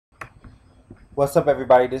What's up,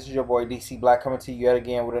 everybody? This is your boy DC Black coming to you yet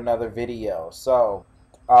again with another video. So,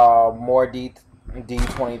 more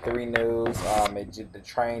D23 news. The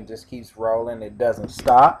train just keeps rolling; it doesn't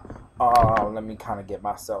stop. Let me kind of get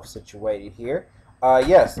myself situated here.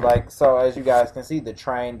 Yes, so, as you guys can see, the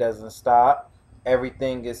train doesn't stop.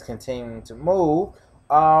 Everything is continuing to move.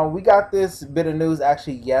 We got this bit of news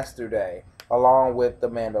actually yesterday, along with The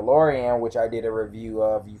Mandalorian, which I did a review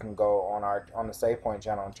of. You can go on the Save Point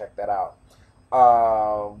channel and check that out.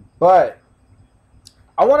 But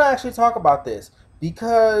I want to actually talk about this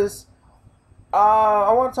because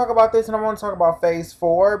I want to talk about this, and I want to talk about Phase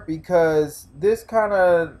 4 because this it's kind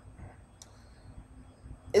of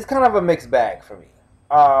a mixed bag for me.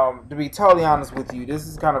 To be totally honest with you, this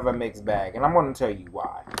is kind of a mixed bag, and I'm going to tell you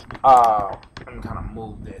why. Let me kind of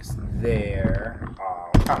move this there.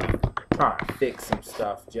 Kind of trying to fix some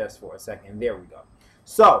stuff just for a second. There we go.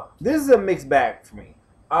 So this is a mixed bag for me.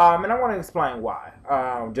 And I want to explain why.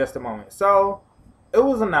 Just a moment. So it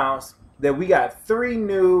was announced that we got 3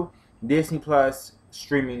 new Disney Plus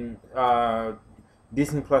streaming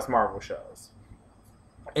Disney Plus Marvel shows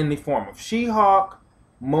in the form of She-Hulk,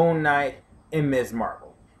 Moon Knight, and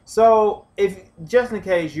Ms.Marvel. So, if just in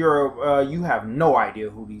case you have no idea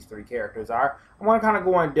who these 3 characters are, I want to kind of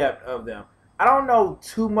go in depth of them. I don't know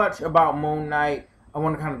too much about Moon Knight. I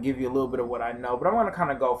want to kind of give you a little bit of what I know, but I want to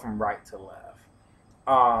kind of go from right to left.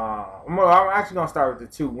 I'm actually gonna start with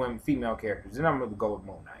the 2 female characters, and I'm gonna go with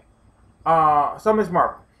Moon Knight. So Miss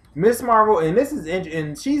Marvel, and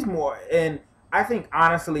and she's more, and I think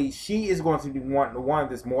honestly she is going to be one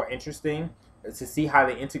that's more interesting to see how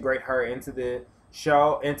they integrate her into the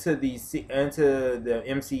show, into the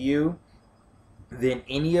MCU than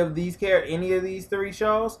any of these 3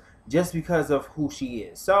 shows, just because of who she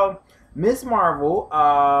is. So Miss Marvel,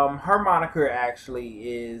 her moniker actually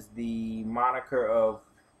is the moniker of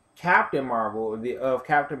Captain Marvel,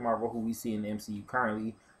 who we see in the MCU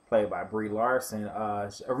currently, played by Brie Larson.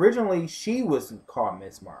 Originally, she was called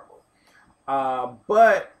Miss Marvel,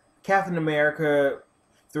 but Captain America,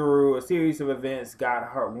 through a series of events,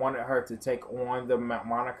 wanted her to take on the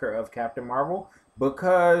moniker of Captain Marvel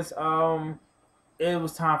because it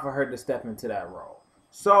was time for her to step into that role.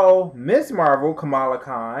 So Miss Marvel, Kamala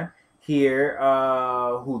Khan here,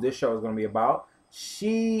 who this show is going to be about,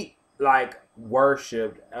 she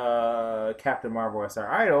worshipped Captain Marvel as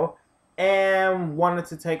her idol and wanted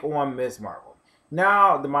to take on Miss Marvel.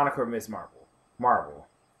 Now, the moniker of Miss Marvel.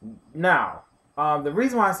 Now, the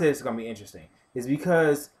reason why I say it's going to be interesting is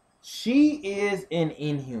because she is an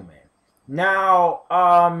Inhuman. Now,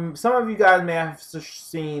 some of you guys may have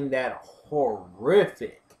seen that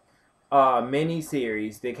horrific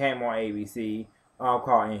mini-series that came on ABC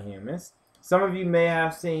called Inhumans. Some of you may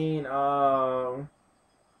have seen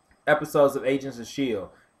episodes of Agents of S.H.I.E.L.D. I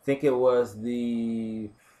think it was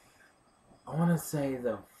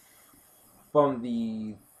from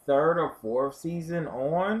the 3rd or 4th season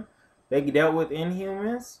on, they dealt with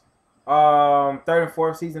Inhumans. 3rd and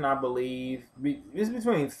 4th season, I believe, it's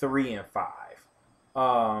between 3 and 5.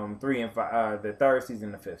 3 and 5, the 3rd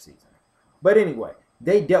season, the 5th season. But anyway,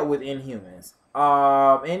 they dealt with Inhumans.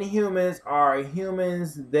 Inhumans are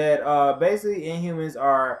humans that basically Inhumans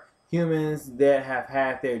are humans that have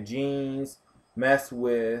had their genes messed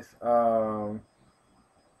with via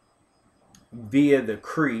the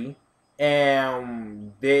Kree,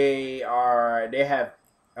 and they have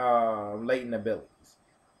latent abilities.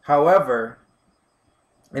 However,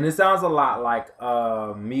 and it sounds a lot like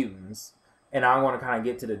mutants, and I'm going to kind of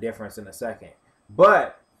get to the difference in a second.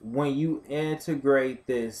 But when you integrate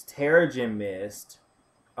this Terrigen Mist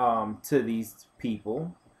to these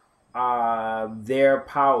people, their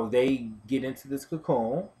power, they get into this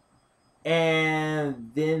cocoon, and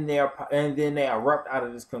then they erupt out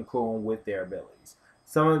of this cocoon with their abilities.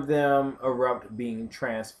 Some of them erupt being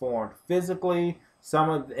transformed physically.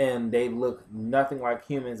 And they look nothing like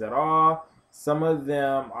humans at all. Some of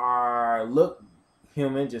them look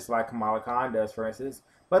human, just like Kamala Khan does, for instance,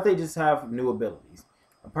 but they just have new abilities.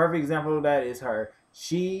 A perfect example of that is her.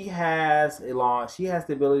 She has the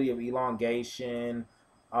ability of elongation.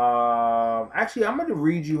 Actually, I'm going to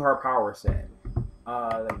read you her power set.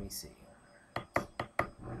 Let me see.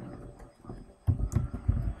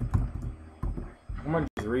 I'm going to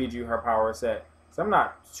just read you her power set. So I'm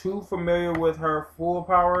not too familiar with her full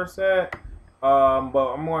power set, but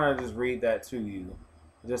I'm going to just read that to you,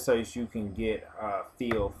 just so you can get a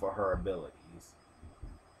feel for her abilities.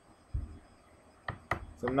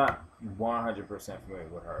 So I'm not 100% familiar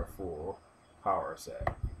with her full power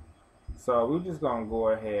set. So we're just going to go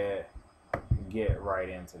ahead and get right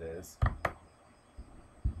into this.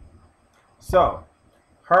 So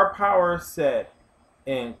Her power set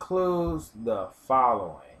includes the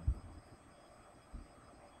following.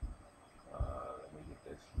 Let me get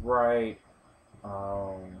this right.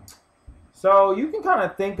 So you can kind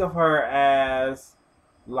of think of her as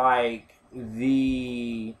like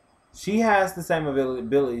the she has the same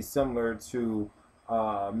ability similar to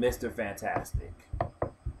Mr. Fantastic.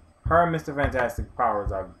 Her and Mr. Fantastic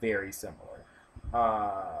powers are very similar.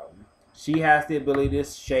 She has the ability to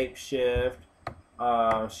shapeshift.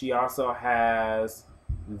 She also has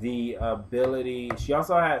the ability. She has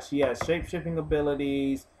shapeshifting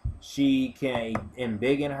abilities. She can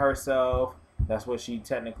embiggen herself. That's what she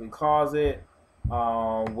technically calls it.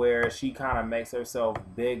 Where she kind of makes herself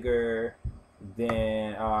bigger,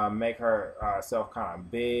 then make herself kind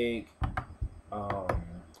of big.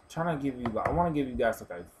 Trying to give you. I want to give you guys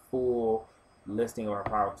like a full listing of her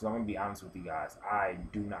power because I'm gonna be honest with you guys.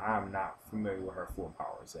 I'm not familiar with her full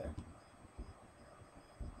power set.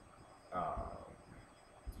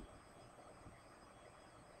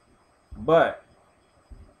 But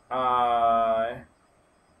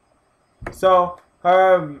so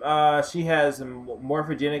her she has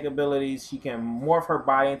morphogenic abilities. She can morph her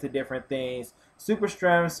body into different things. Super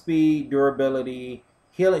strength, speed, durability,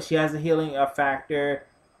 healing. She has a healing factor,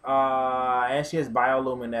 and she has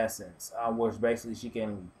bioluminescence, which basically she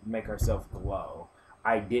can make herself glow.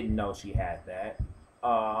 I didn't know she had that,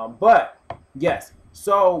 but yes.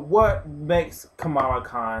 So what makes Kamala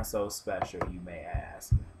Khan so special? You may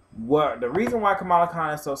ask. What the reason why Kamala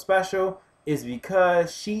Khan is so special is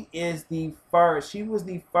because she is the first. She was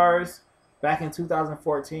the first back in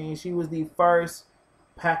 2014. She was the first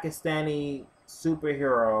Pakistani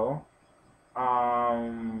superhero.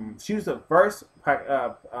 She was the first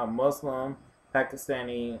Muslim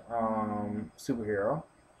Pakistani superhero.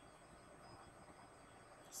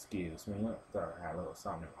 Excuse me, I had a little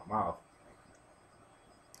something in my mouth.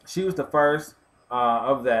 She was the first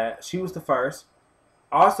of that. She was the first.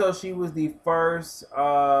 Also, she was the first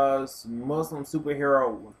Muslim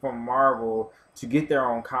superhero from Marvel to get their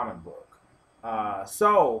own comic book.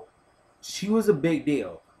 So she was a big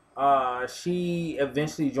deal. She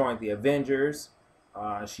eventually joined the Avengers.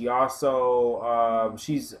 She also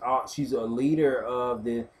she's a leader of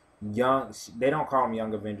the young. They don't call them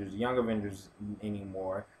Young Avengers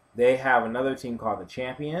anymore. They have another team called the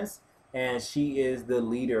Champions, and she is the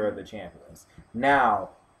leader of the Champions. Now,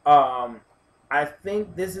 I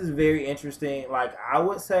think this is very interesting. Like I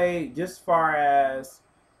would say, just far as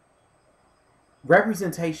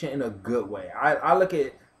representation in a good way. I look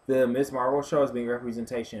at the Ms.Marvel show as being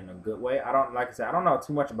representation in a good way. I don't like I said, I don't know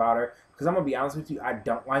too much about her because I'm gonna be honest with you. I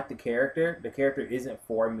don't like the character. The character isn't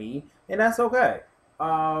for me, and that's okay.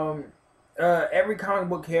 Every comic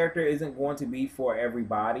book character isn't going to be for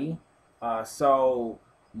everybody. So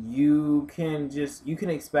you can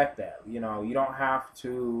expect that. You don't have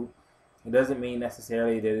to. It doesn't mean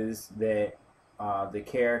necessarily that the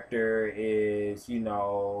character is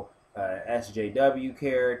SJW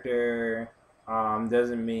character.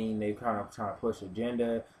 Doesn't mean they kind of trying to push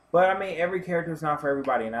agenda. But I mean, every character is not for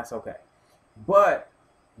everybody, and that's okay. But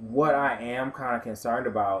what I am kind of concerned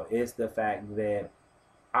about is the fact that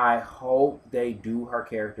I hope they do her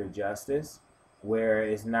character justice, where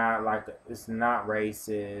it's not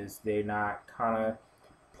racist. They're not kind of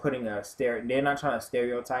They're not trying to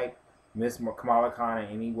stereotype Miss Kamala Khan in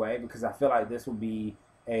any way, because I feel like this would be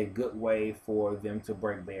a good way for them to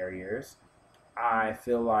break barriers. I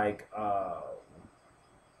feel like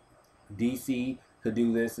DC could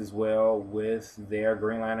do this as well with their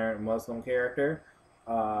Green Lantern Muslim character.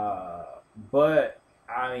 But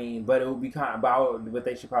but it would be kind of about. But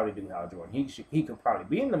they should probably do Hal Jordan. He could probably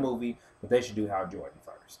be in the movie, but they should do Hal Jordan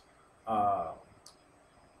first.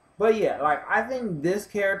 But yeah, like I think this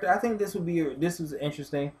character. I think this was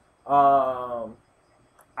interesting.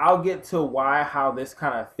 I'll get to how this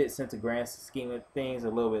kind of fits into grand scheme of things a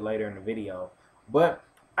little bit later in the video. But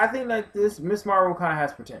I think like this Miss Marvel kind of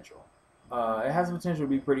has potential. It has potential to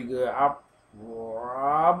be pretty good. I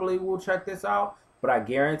probably will check this out, but I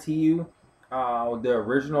guarantee you, the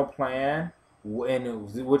original plan,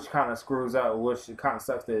 which kind of screws up, which kind of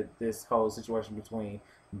sucks that this whole situation between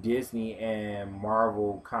Disney and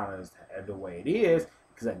Marvel kind of the way it is,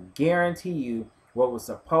 because I guarantee you, what was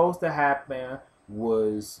supposed to happen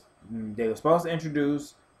was they were supposed to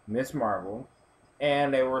introduce Ms. Marvel,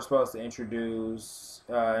 and they were supposed to introduce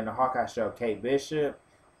in the Hawkeye show Kate Bishop,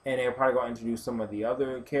 and they were probably going to introduce some of the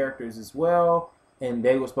other characters as well, and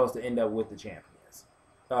they were supposed to end up with the Champions,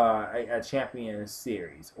 a Champions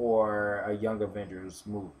series or a Young Avengers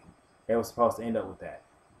movie. They were supposed to end up with that,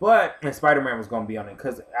 and Spider-Man was going to be on it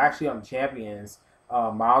because actually on the Champions,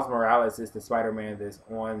 Miles Morales is the Spider-Man that's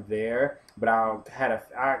on there, but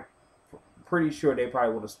I'm pretty sure they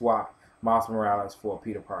probably would have swapped Miles Morales for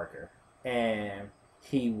Peter Parker, and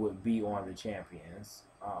he would be on the Champions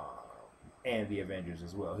and the Avengers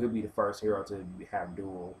as well. He'll be the first hero to have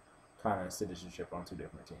dual kind of citizenship on two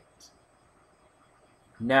different teams.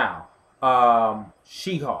 Now,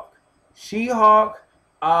 She-Hulk. She-Hulk.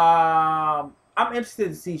 I'm interested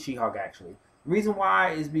to see She-Hulk actually. Reason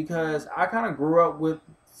why is because I kind of grew up with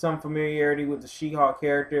some familiarity with the She-Hulk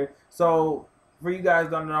character. So, for you guys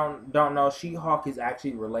don't know, She-Hulk is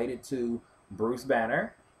actually related to Bruce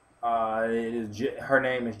Banner. Her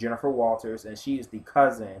name is Jennifer Walters, and she is the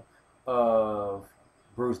cousin of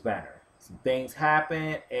Bruce Banner. Some things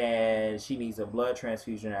happen, and she needs a blood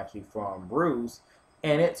transfusion actually from Bruce,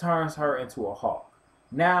 and it turns her into a Hulk.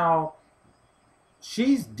 Now,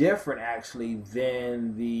 she's different actually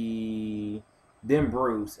than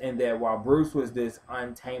Bruce in that while Bruce was this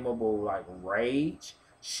untamable like rage,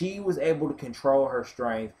 she was able to control her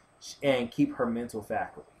strength and keep her mental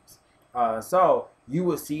faculties. So you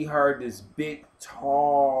would see her this big,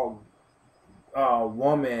 tall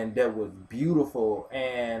woman that was beautiful,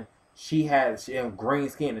 and she had green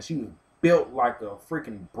skin, and she was built like a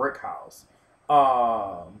freaking brick house.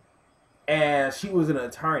 Um, and she was an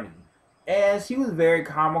attorney, and she was very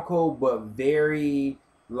comical, but very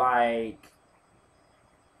like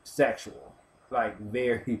sexual, like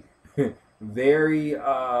very, very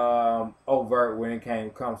overt when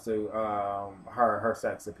comes to her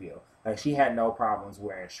sex appeal. Like she had no problems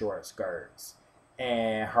wearing short skirts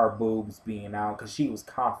and her boobs being out because she was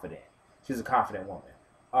confident. She's a confident woman.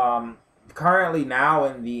 Um, Currently now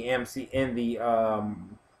in the MC in the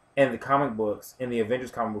comic books in the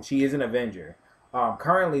Avengers comic book, she is an Avenger.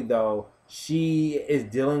 Currently though, she is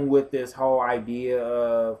dealing with this whole idea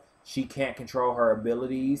of she can't control her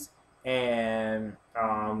abilities and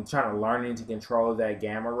trying to learning to control that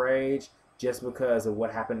gamma rage just because of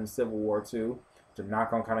what happened in Civil War II. So I'm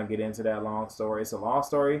not gonna kind of get into that long story. It's a long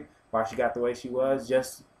story why she got the way she was.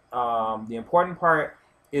 Just the important part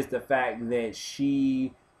is the fact that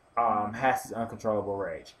she has this uncontrollable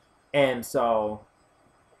rage, and so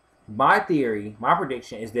my theory, my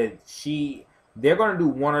prediction is that they're going to do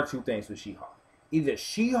one or two things with She-Hulk. Either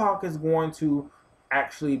She-Hulk is going to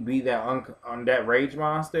actually be that on that rage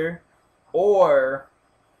monster, or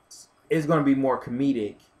it's going to be more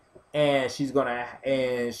comedic, and she's gonna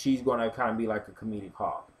kind of be like a comedic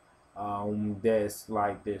Hulk. That's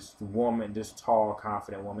like this woman, this tall,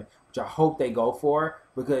 confident woman, which I hope they go for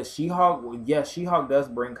because She-Hulk. Yes, She-Hulk does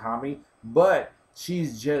bring comedy, but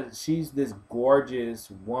she's this gorgeous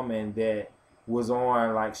woman that was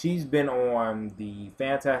on like she's been on the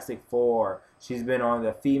Fantastic Four. She's been on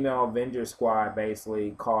the female Avenger squad,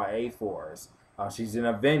 basically called A-Force. She's an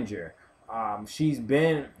Avenger. She's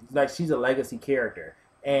been like she's a legacy character,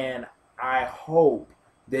 and I hope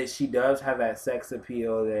that she does have that sex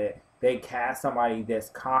appeal that they cast somebody that's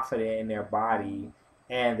confident in their body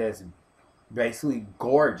and that's basically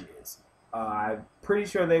gorgeous. I'm pretty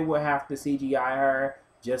sure they would have to CGI her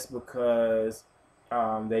just because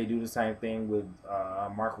they do the same thing with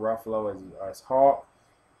Mark Ruffalo as Hulk.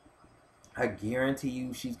 I guarantee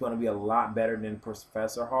you she's going to be a lot better than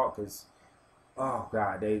Professor Hulk because, oh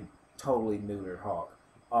god, they totally neutered Hulk.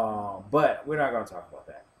 But we're not going to talk about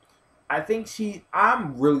that. I think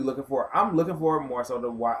I'm really looking for. I'm looking forward more so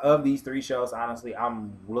to of these three shows. Honestly,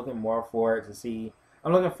 I'm looking more forward to see.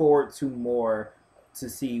 I'm looking forward to more to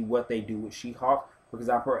see what they do with She-Hulk because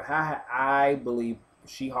I believe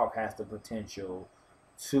She-Hulk has the potential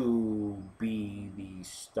to be the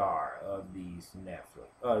star of these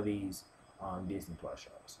Disney Plus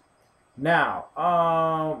shows. Now,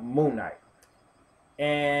 Moon Knight.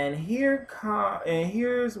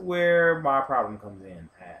 Here's where my problem comes in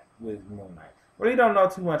at with Moon Knight. Really don't know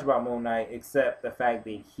too much about Moon Knight except the fact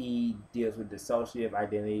that he deals with dissociative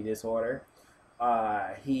identity disorder.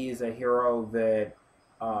 He is a hero that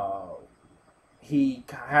he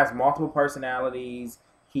has multiple personalities.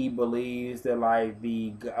 He believes that like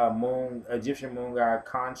the Egyptian moon god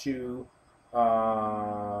Khonshu,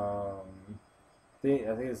 I think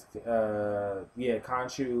it's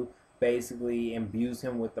Khonshu basically imbues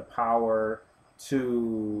him with the power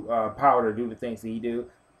to do the things that he do.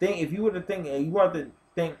 If you were to think you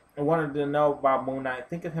wanted to know about Moon Knight,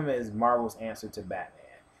 think of him as Marvel's answer to Batman.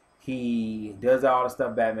 He does all the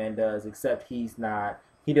stuff Batman does, except he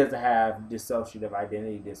doesn't have dissociative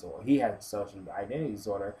identity disorder. He has dissociative identity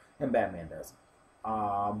disorder, and Batman does.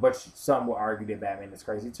 But some will argue that Batman is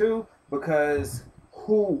crazy too, because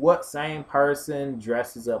what same person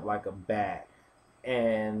dresses up like a bat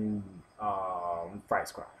and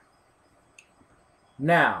fights crime?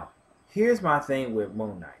 Now, here's my thing with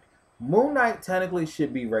Moon Knight. Moon Knight technically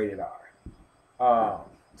should be rated R.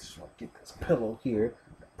 Just want to get this pillow here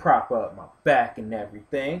to prop up my back and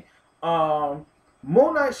everything. Moon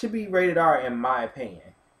Knight should be rated R in my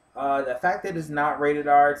opinion. The fact that it's not rated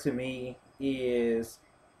R to me is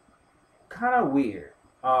kind of weird.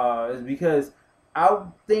 Is because I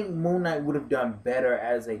think Moon Knight would have done better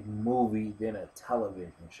as a movie than a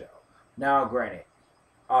television show. Now, granted,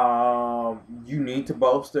 you need to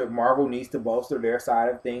bolster. Marvel needs to bolster their side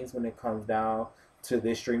of things when it comes down to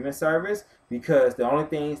this streaming service because the only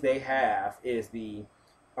things they have is they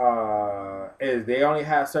only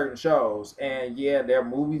have certain shows, and yeah, their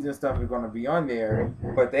movies and stuff are going to be on there,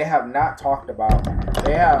 but they have not talked about.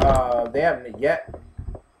 They haven't yet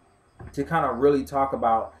to kind of really talk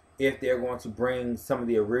about if they're going to bring some of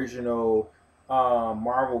the original old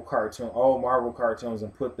Marvel cartoons,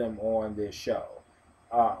 and put them on this show,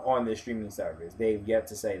 on this streaming service. They've yet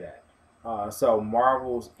to say that. So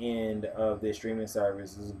Marvel's end of this streaming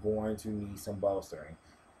service is going to need some bolstering.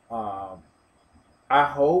 I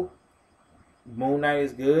hope Moon Knight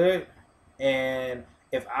is good, and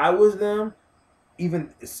if I was them,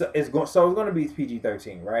 it's going to be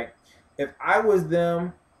PG-13, right? If I was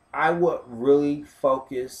them, I would really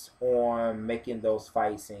focus on making those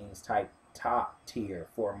fight scenes type top tier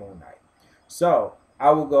for Moon Knight. So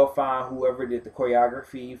I will go find whoever did the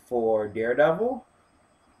choreography for Daredevil,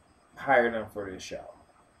 hire them for this show,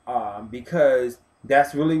 because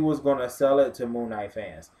that's really what's going to sell it to Moon Knight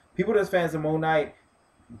fans. People that's fans of Moon Knight,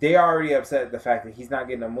 they already upset at the fact that he's not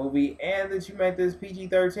getting a movie and that you made this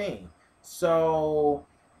PG-13. So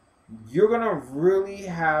you're going to really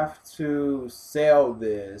have to sell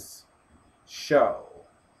this show.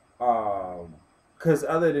 Because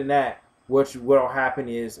other than that, what will happen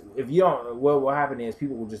is, what will happen is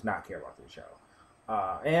people will just not care about the show.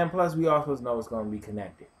 And plus, we also know it's going to be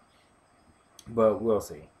connected. But we'll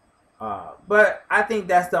see. But I think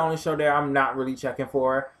that's the only show there I'm not really checking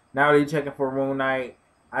for. Not really checking for Moon Knight.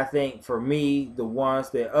 I think for me, the ones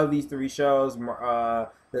that of these three shows,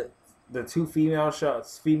 the two female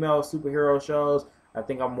superhero shows, I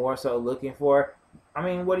think I'm more so looking for. I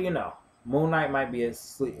mean, what do you know? Moon Knight might be a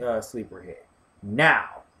sleeper hit.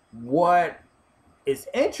 Now, what is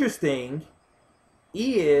interesting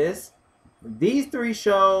is these three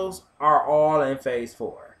shows are all in Phase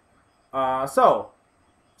 4. So,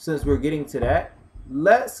 since we're getting to that,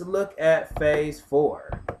 let's look at Phase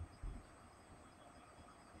 4.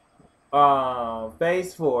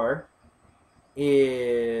 Phase 4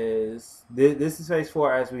 is this is Phase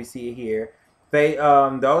 4 as we see it here.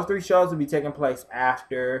 Those three shows will be taking place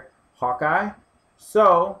after Hawkeye.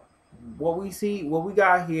 So what we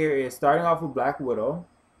got here is starting off with Black Widow.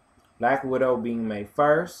 Black Widow being May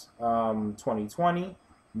 1st, 2020.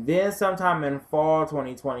 Then sometime in fall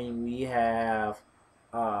 2020 we have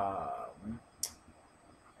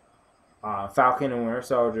Falcon and Winter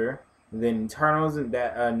Soldier. Then Eternals in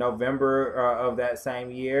that November of that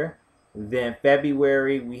same year. Then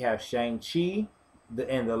February we have Shang-Chi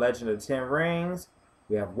and the Legend of the Ten Rings.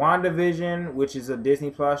 We have WandaVision, which is a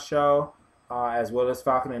Disney Plus show, as well as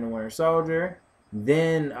Falcon and the Winter Soldier.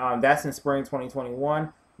 Then that's in spring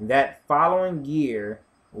 2021. That following year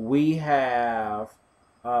we have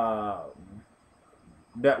not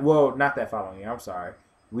that following year. I'm sorry.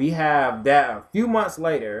 We have that a few months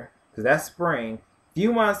later, because that's spring.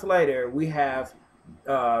 Few months later, we have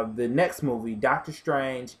the next movie, Doctor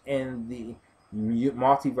Strange in the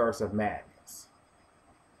Multiverse of Madness.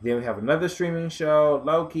 Then we have another streaming show,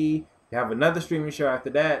 Loki. We have another streaming show after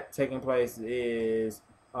that. Taking place is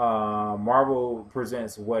Marvel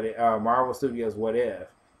presents Marvel Studios What If.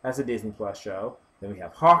 That's a Disney Plus show. Then we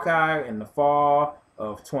have Hawkeye in the fall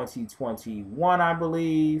of 2021, I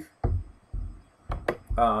believe.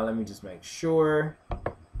 Let me just make sure.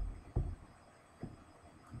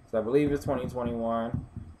 So I believe it's 2021.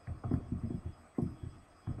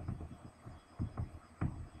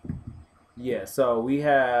 Yeah, so we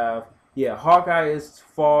have, Hawkeye is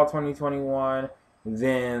fall 2021.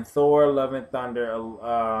 Then Thor Love and Thunder,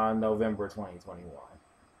 November 2021.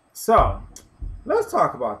 So, let's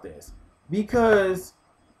talk about this. Because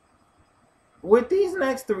with these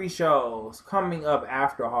next three shows coming up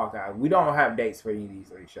after Hawkeye, we don't have dates for any of these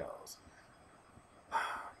three shows.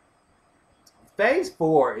 Phase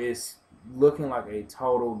 4 is looking like a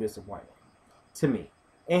total disappointment to me.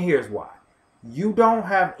 And here's why. You don't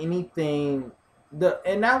have anything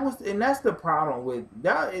and that's the problem with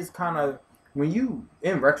that is kind of when you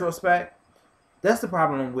in retrospect, that's the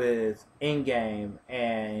problem with Endgame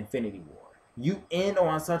and Infinity War. You end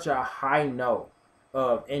on such a high note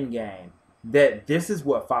of Endgame that this is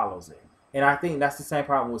what follows it. And I think that's the same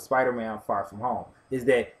problem with Spider-Man Far From Home, is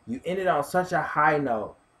that you ended on such a high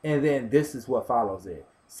note, and then this is what follows it.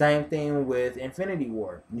 Same thing with Infinity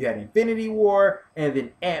War. You had Infinity War, and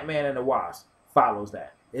then Ant-Man and the Wasp follows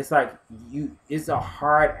that. It's like it's a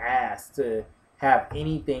hard ask to have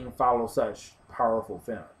anything follow such powerful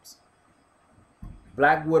films.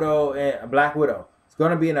 Black Widow. It's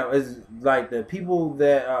gonna be is like the people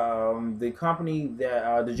that the company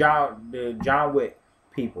that the John Wick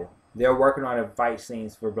people. They're working on the fight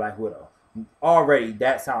scenes for Black Widow. Already,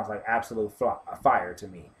 that sounds like absolute fire to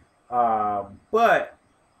me. But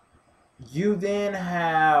you then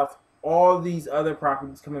have all these other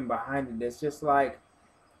properties coming behind it. That's just like,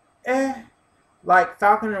 eh, like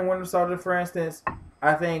Falcon and Winter Soldier, for instance.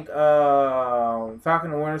 I think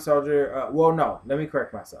Falcon and Winter Soldier. Well, no, let me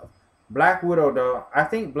correct myself. Black Widow, though. I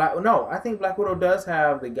think Black Widow does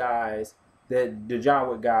have the guys the John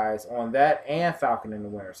Wick guys on that, and Falcon and the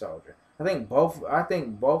Winter Soldier. I think both. I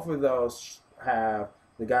think both of those have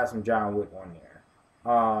the guys from John Wick on there.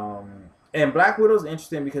 And Black Widow's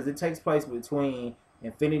interesting because it takes place between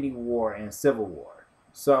Infinity War and Civil War.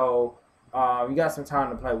 So you got some time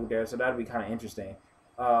to play with there, so that'll be kind of interesting.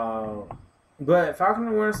 But Falcon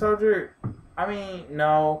and Winter Soldier, I mean,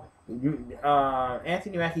 no.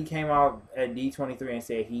 Anthony Mackie came out at D23 and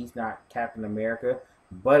said he's not Captain America.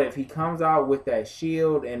 But if he comes out with that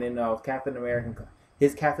shield and then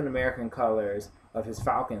his Captain American colors of his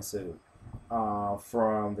Falcon suit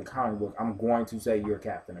from the comic book, I'm going to say you're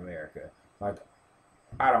Captain America. Like,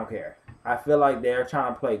 I don't care. I feel like they're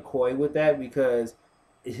trying to play coy with that because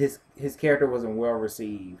his character wasn't well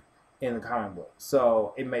received in the comic book,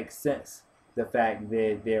 so it makes sense the fact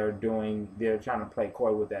that they're trying to play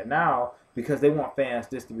coy with that now because they want fans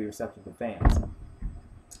just to be receptive to fans.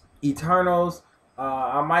 Eternals.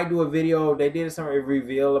 I might do a video. They did some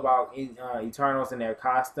reveal about Eternals and their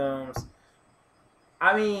costumes.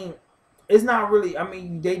 I mean, it's not really. I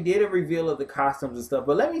mean, they did a reveal of the costumes and stuff,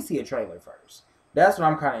 but let me see a trailer first. That's what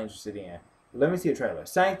I'm kind of interested in. Let me see a trailer.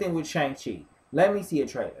 Same thing with Shang-Chi. Let me see a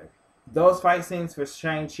trailer. Those fight scenes for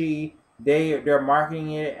Shang-Chi, they're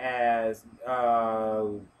marketing it as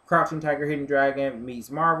Crouching Tiger, Hidden Dragon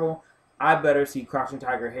meets Marvel. I better see Crouching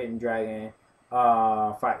Tiger, Hidden Dragon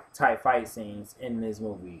fight scenes in this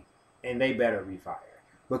movie, and they better be fire.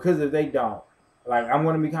 Because if they don't, like, I'm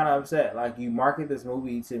gonna be kind of upset. Like, you market this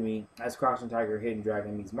movie to me as Crouching Tiger, Hidden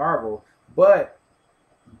Dragon meets Marvel, but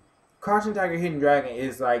Crouching Tiger, Hidden Dragon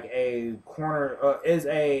is like is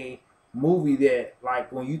a movie that, like,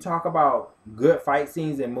 when you talk about good fight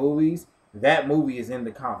scenes in movies, that movie is in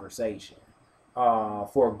the conversation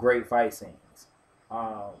for great fight scenes.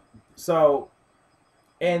 So.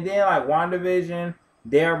 And then, like, WandaVision,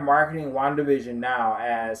 they're marketing WandaVision now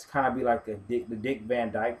as kind of be like the Dick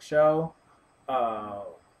Van Dyke show.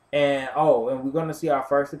 And we're going to see our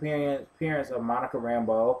first appearance of Monica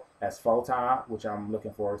Rambeau as Photon, which I'm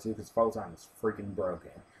looking forward to because Photon is freaking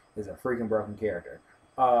broken. Is a freaking broken character.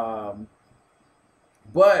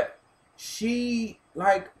 But she,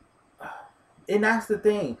 like, and that's the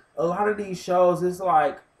thing. A lot of these shows, it's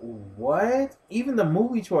like, what? Even the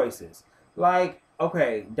movie choices. Like,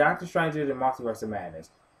 okay, Doctor Strange and the Multiverse of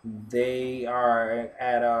Madness. They are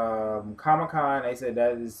at Comic-Con. They said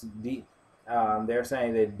that is they're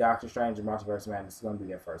saying that Doctor Strange and Multiverse of Madness is going to be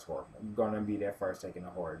their first horror. Going to be their first taking the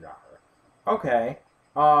horror genre. Okay,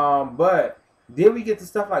 but then we get to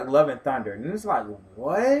stuff like Love and Thunder, and it's like,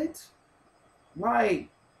 what? Like,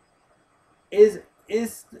 and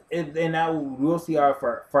now we'll see our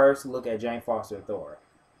first look at Jane Foster Thor.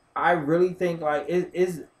 I really think, like,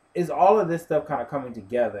 is all of this stuff kind of coming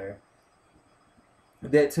together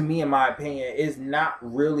that, to me, in my opinion, is not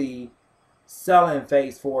really selling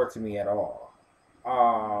Phase 4 to me at all.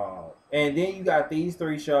 And then you got these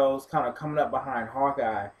three shows kind of coming up behind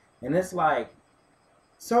Hawkeye, and it's like,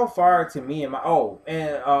 so far to me, What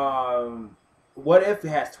If it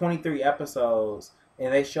has 23 episodes,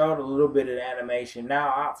 and they showed a little bit of the animation.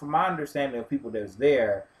 Now, from my understanding of people that's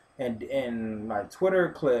there, and like Twitter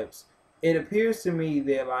clips, it appears to me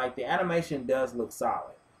that, like, the animation does look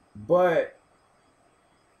solid, but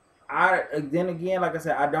then again, like I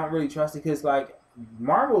said, I don't really trust it because, like,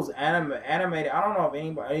 Marvel's animated. I don't know if any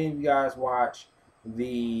of you guys watch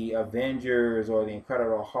the Avengers or the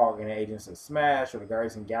Incredible Hulk and the Agents of Smash or the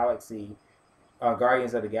Guardians of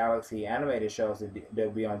the Galaxy animated shows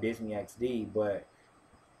that'll be on Disney XD, but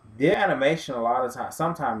their animation a lot of times,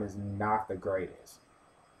 sometimes, is not the greatest.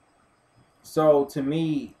 So to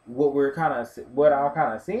me, what I'm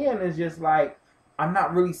kind of seeing is just like, I'm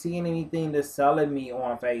not really seeing anything that's selling me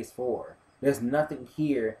on Phase 4. There's nothing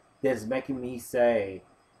here that's making me say,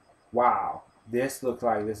 wow. this looks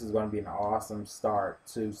like this is going to be an awesome start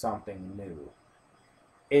to something new.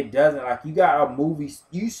 It doesn't, like, you got a movie,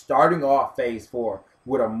 you starting off phase 4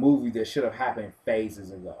 with a movie that should have happened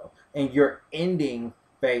phases ago, and you're ending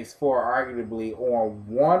phase 4 arguably on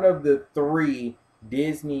one of the 3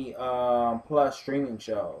 Disney plus streaming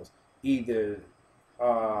shows, either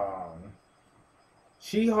um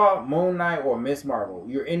She-Hulk, Moon Knight, or Miss Marvel.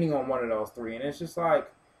 You're ending on one of those 3, and it's just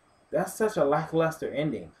like, that's such a lackluster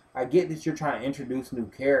ending. I get that you're trying to introduce new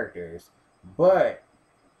characters, but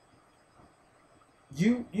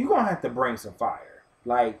you gonna have to bring some fire,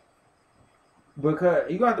 like, because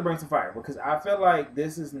you gonna have to bring some fire, because I feel like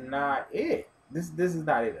this is not it. This is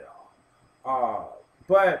not it at all.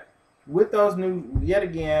 But with those new, yet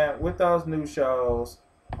again, with those new shows,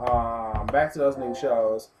 back to those new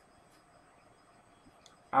shows,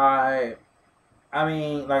 I I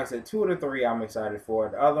mean, like I said, 2 of the 3 I'm excited for.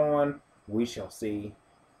 The other one, we shall see.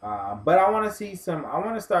 But I want to see some. I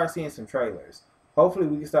want to start seeing some trailers. Hopefully,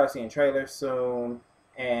 we can start seeing trailers soon,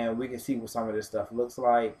 and we can see what some of this stuff looks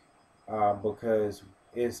like. Because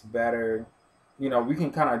it's better. You know, we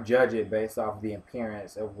can kind of judge it based off the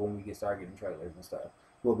appearance of when we can start getting trailers and stuff.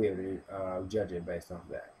 We'll be able to judge it based off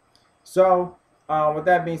that. So, with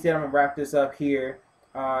that being said, I'm gonna wrap this up here.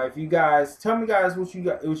 If you guys tell me, guys, what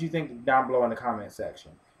you think down below in the comment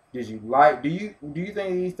section. Did you like? Do you think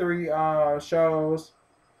these 3 shows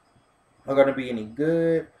are going to be any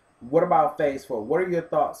good? What about Phase 4? What are your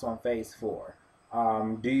thoughts on Phase 4?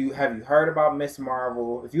 Have you heard about Miss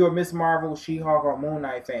Marvel? If you're a Miss Marvel, She-Hulk, or Moon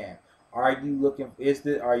Knight fan, are you looking?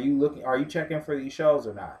 Are you looking? Are you checking for these shows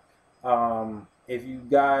or not? If you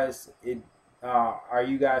guys, are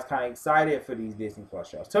you guys kind of excited for these Disney Plus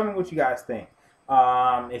shows? Tell me what you guys think.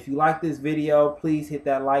 If you like this video, please hit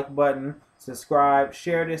that like button, subscribe,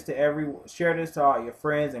 share this to all your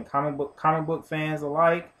friends and comic book fans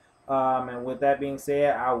alike. And with that being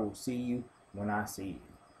said, I will see you when I see you.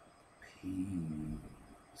 Peace.